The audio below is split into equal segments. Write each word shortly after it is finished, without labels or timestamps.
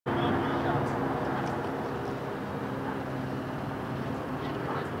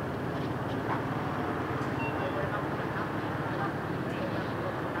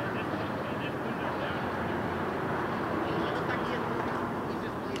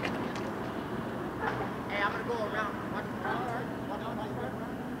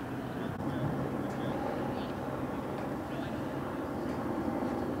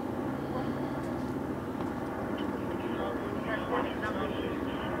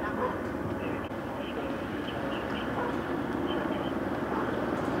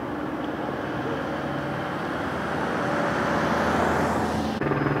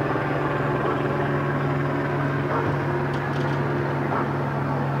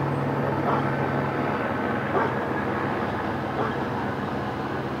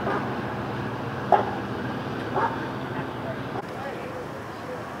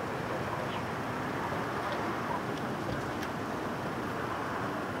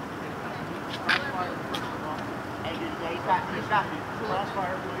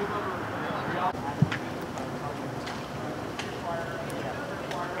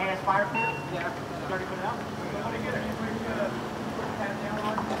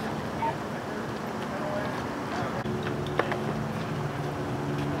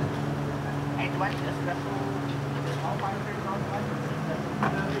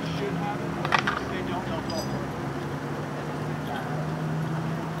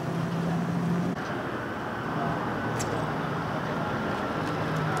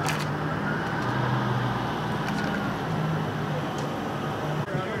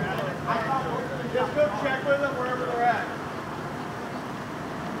Just go check with them wherever they're at.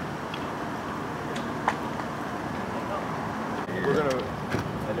 We're gonna.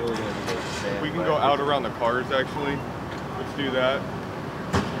 I know we're gonna do this. We can go out around the cars actually. Let's do that.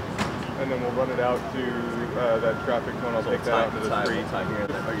 And then we'll run it out to that traffic cone. I'll take that out to the street.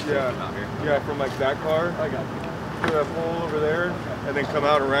 Yeah, from like that car. I got you. To that pole over there, and then come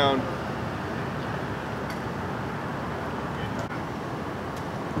out around.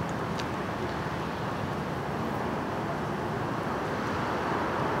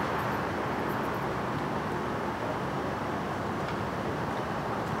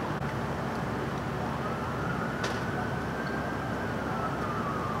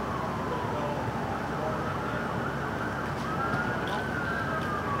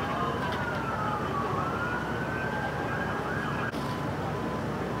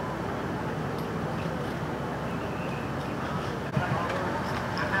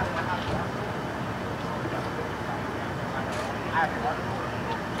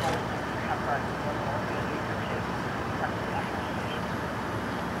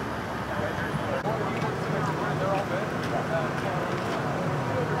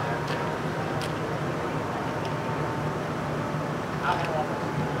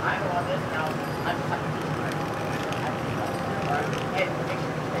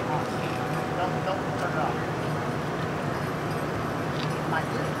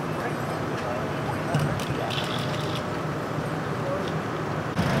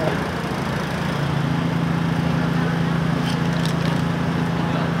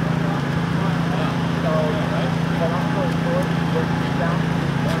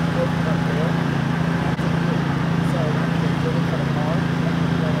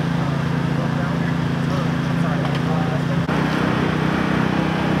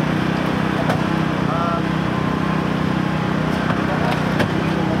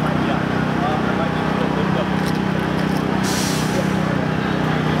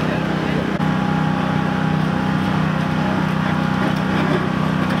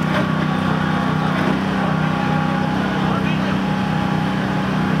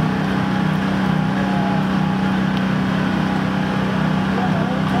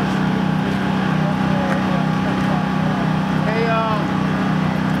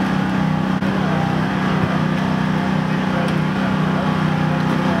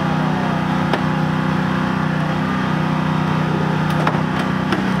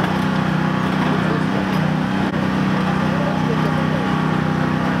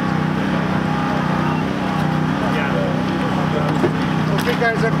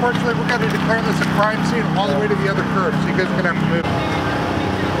 Guys, unfortunately, we're going to declare this a crime scene all the way to the other curb, so you guys are going to have to move.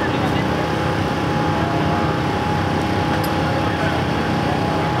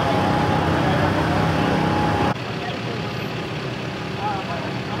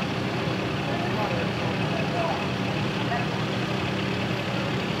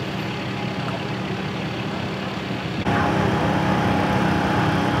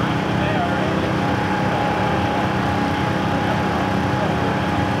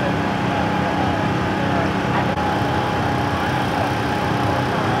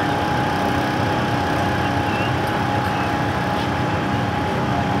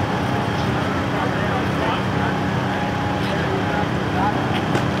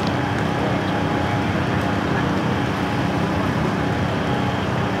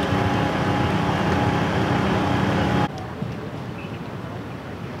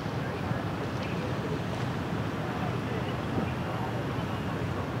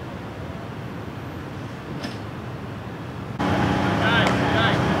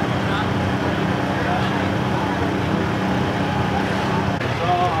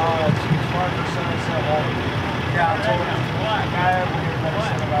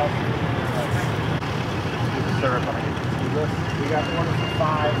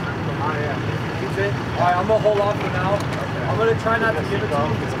 That's it? Alright, I'm gonna hold off for now. Okay. I'm gonna try not to give it to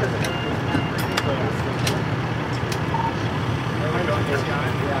you just because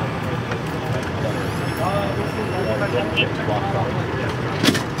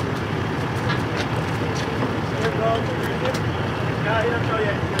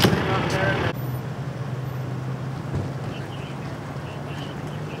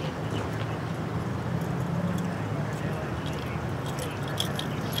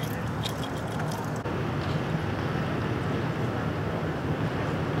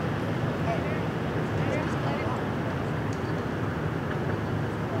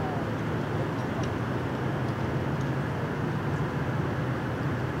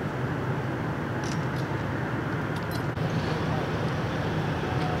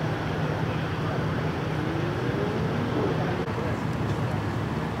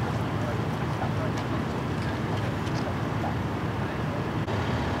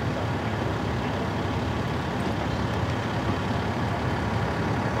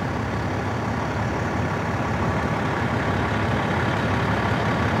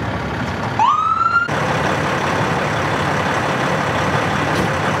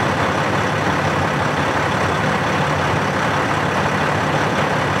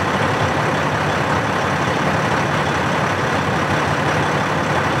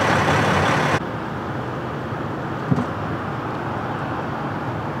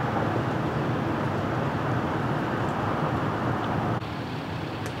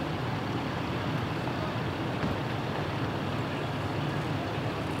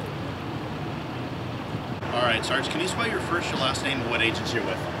Alright, Sarge, can you spell your first, your last name, and what agency you're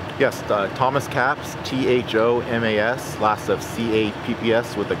with? Yes, Thomas Capps, Thomas, last of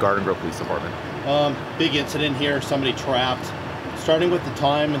CAPPS with the Garden Grove Police Department. Big incident here, somebody trapped. Starting with the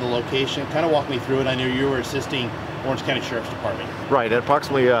time and the location, kind of walk me through it. I know you were assisting Orange County Sheriffs Department. Right, at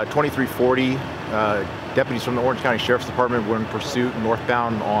approximately 2340, deputies from the Orange County Sheriff's Department were in pursuit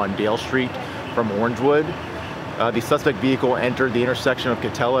northbound on Dale Street from Orangewood. The suspect vehicle entered the intersection of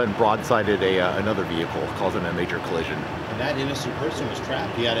Katella and broadsided another vehicle, causing a major collision. And that innocent person was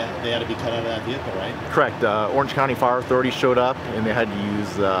trapped. They had to be cut out of that vehicle, right? Correct. Orange County Fire Authority showed up and they had to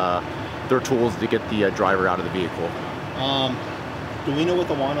use their tools to get the driver out of the vehicle. Do we know what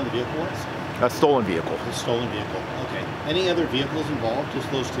the warrant on the vehicle was? A stolen vehicle. A stolen vehicle, okay. Any other vehicles involved? Just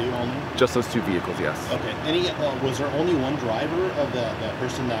those two only? Just those two vehicles, yes. Okay. Was there only one driver of the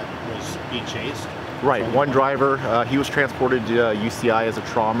person that was being chased? Right, one driver. He was transported to UCI as a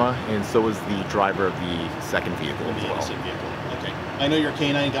trauma, and so was the driver of the second vehicle as well. Vehicle. Okay. I know your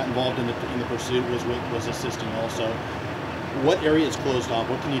canine got involved in the pursuit, was assisting also. What area is closed off?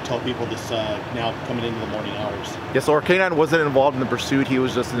 What can you tell people this now coming into the morning hours? Yes, so our canine wasn't involved in the pursuit. He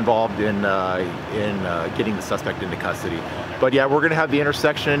was just involved in getting the suspect into custody. Okay. But yeah, we're going to have the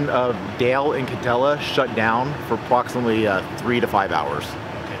intersection of Dale and Katella shut down for approximately 3 to 5 hours.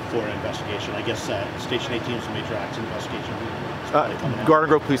 For an investigation. I guess Station 18 is a major accident investigation. Garden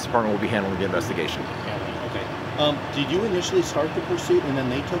Grove Police Department will be handling the investigation. Okay. Did you initially start the pursuit and then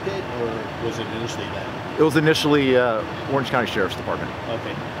they took it, or was it initially them? It was initially Orange County Sheriff's Department.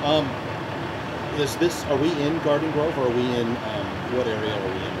 Okay. Are we in Garden Grove, or are we in, what area are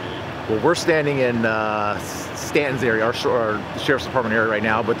we in? Well, we're standing in Stanton's area, our Sheriff's Department area right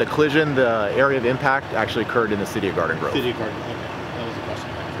now, but the collision, the area of impact actually occurred in the city of Garden Grove. City of Garden Grove, okay. That was the question.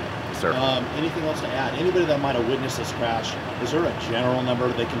 Sir. Anything else to add? Anybody that might have witnessed this crash, is there a general number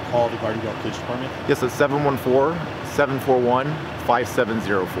they can call the Garden Grove Police Department? Yes, it's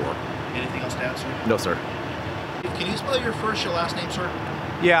 714-741-5704. Anything else to add, sir? No, sir. Can you spell your first, your last name, sir?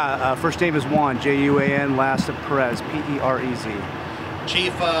 Yeah, first name is Juan, J-U-A-N, last of Perez, P-E-R-E-Z.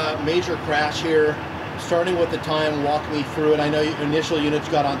 Chief, major crash here. Starting with the time, walk me through it. I know initial units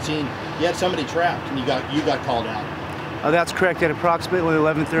got on scene. You had somebody trapped, and you got called out. That's correct. At approximately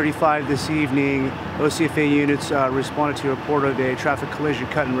 11:35 this evening, OCFA units responded to a report of a traffic collision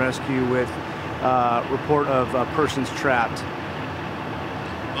cut and rescue with report of persons trapped.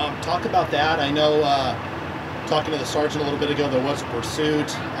 Talk about that. I know, talking to the sergeant a little bit ago, there was a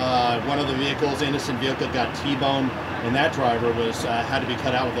pursuit. One of the vehicles, innocent vehicle, got T-boned, and that driver was had to be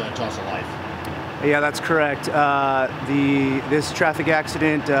cut out with a jaws of life. Yeah, that's correct. This traffic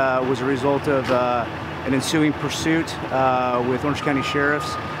accident was a result of an ensuing pursuit with Orange County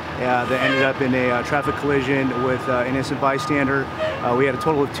Sheriffs that ended up in a traffic collision with an innocent bystander. We had a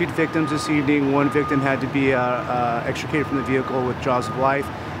total of 2 victims this evening. One victim had to be extricated from the vehicle with jaws of life,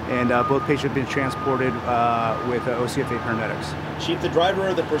 and both patients have been transported with OCFA paramedics. Chief, the driver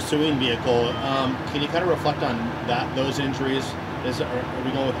of the pursuing vehicle, can you kind of reflect on those injuries? Are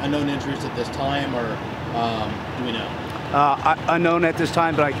we going with unknown injuries at this time, or do we know? Unknown at this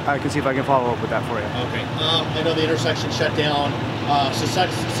time, but I can see if I can follow up with that for you. Okay. I know the intersection shut down.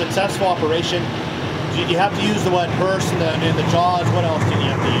 Successful operation. Did you have to use the purse and the jaws? What else did you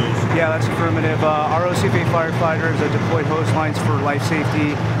have to use? Yeah, that's affirmative. Our O.C.S.D firefighters deployed hose lines for life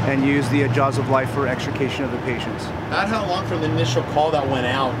safety and used the jaws of life for extrication of the patients. About how long from the initial call that went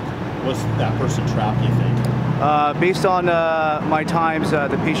out was that person trapped, do you think? Based on my times,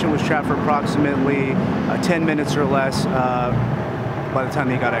 the patient was trapped for approximately 10 minutes or less by the time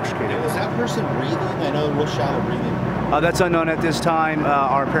he got extricated. And was that person breathing? I know real shallow breathing. That's unknown at this time.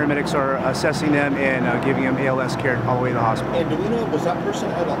 Our paramedics are assessing them and giving them ALS care all the way to the hospital. And do we know, was that person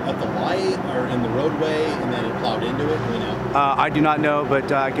at the light or in the roadway and then it plowed into it? Do we know? I do not know,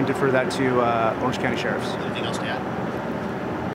 but I can defer that to Orange County Sheriffs. Anything else to add?